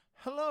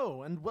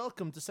Hello, and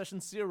welcome to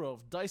Session 0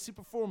 of Dicey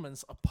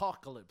Performance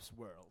Apocalypse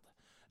World.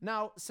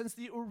 Now, since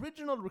the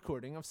original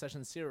recording of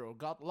Session 0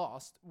 got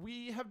lost,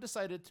 we have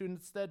decided to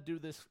instead do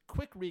this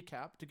quick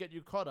recap to get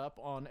you caught up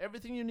on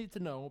everything you need to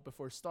know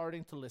before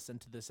starting to listen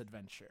to this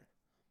adventure.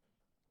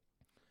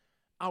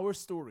 Our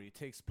story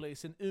takes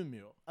place in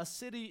Umeå, a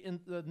city in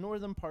the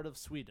northern part of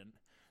Sweden.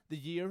 The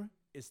year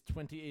is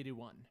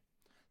 2081.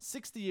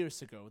 60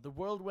 years ago, the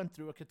world went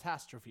through a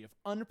catastrophe of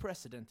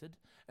unprecedented,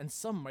 and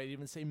some might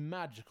even say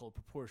magical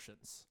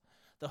proportions.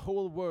 The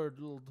whole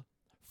world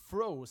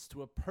froze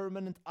to a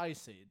permanent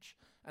ice age,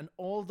 and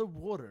all the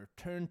water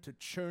turned to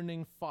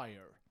churning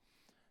fire.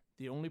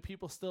 The only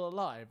people still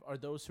alive are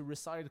those who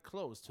reside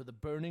close to the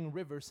burning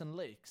rivers and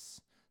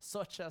lakes,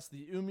 such as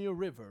the Umeå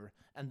River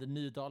and the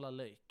Nydala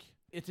Lake.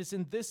 It is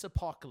in this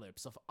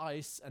apocalypse of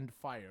ice and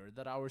fire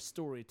that our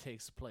story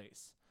takes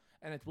place,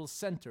 and it will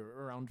center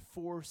around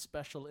 4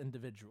 special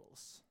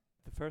individuals.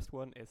 The first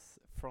one is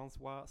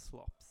Francois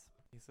Slops.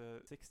 He's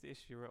a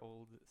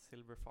 60-ish-year-old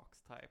silver fox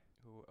type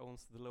who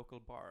owns the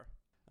local bar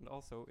and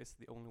also is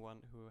the only one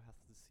who has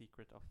the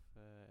secret of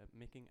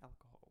making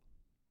alcohol.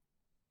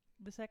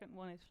 The second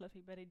one is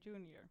Fluffy Betty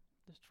Jr.,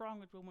 the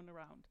strongest woman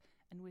around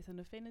and with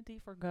an affinity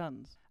for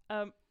guns.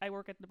 I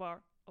work at the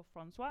bar of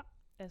Francois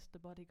as the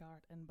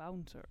bodyguard and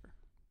bouncer.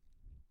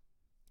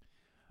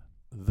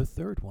 The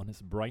third one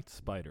is Bright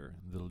Spider,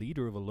 the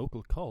leader of a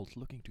local cult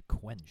looking to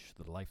quench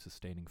the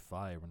life-sustaining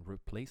fire and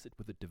replace it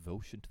with a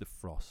devotion to the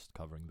frost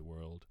covering the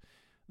world.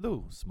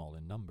 Though small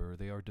in number,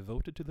 they are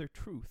devoted to their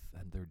truth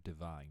and their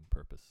divine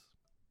purpose.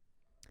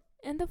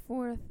 And the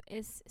fourth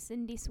is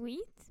Cindy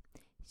Sweet.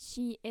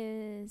 She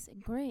is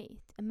great,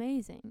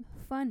 amazing,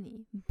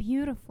 funny,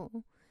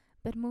 beautiful,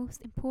 but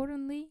most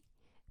importantly,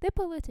 the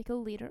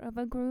political leader of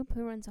a group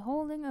who runs a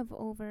holding of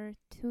over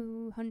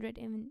 200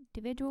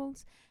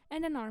 individuals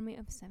and an army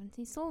of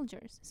 70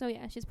 soldiers. So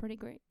yeah, she's pretty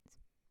great.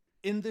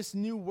 In this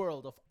new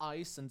world of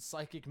ice and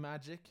psychic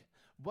magic,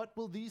 what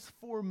will these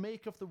 4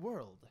 make of the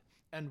world?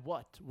 And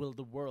what will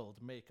the world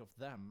make of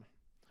them?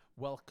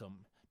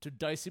 Welcome to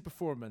Dicey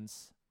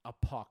Performance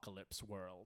Apocalypse World.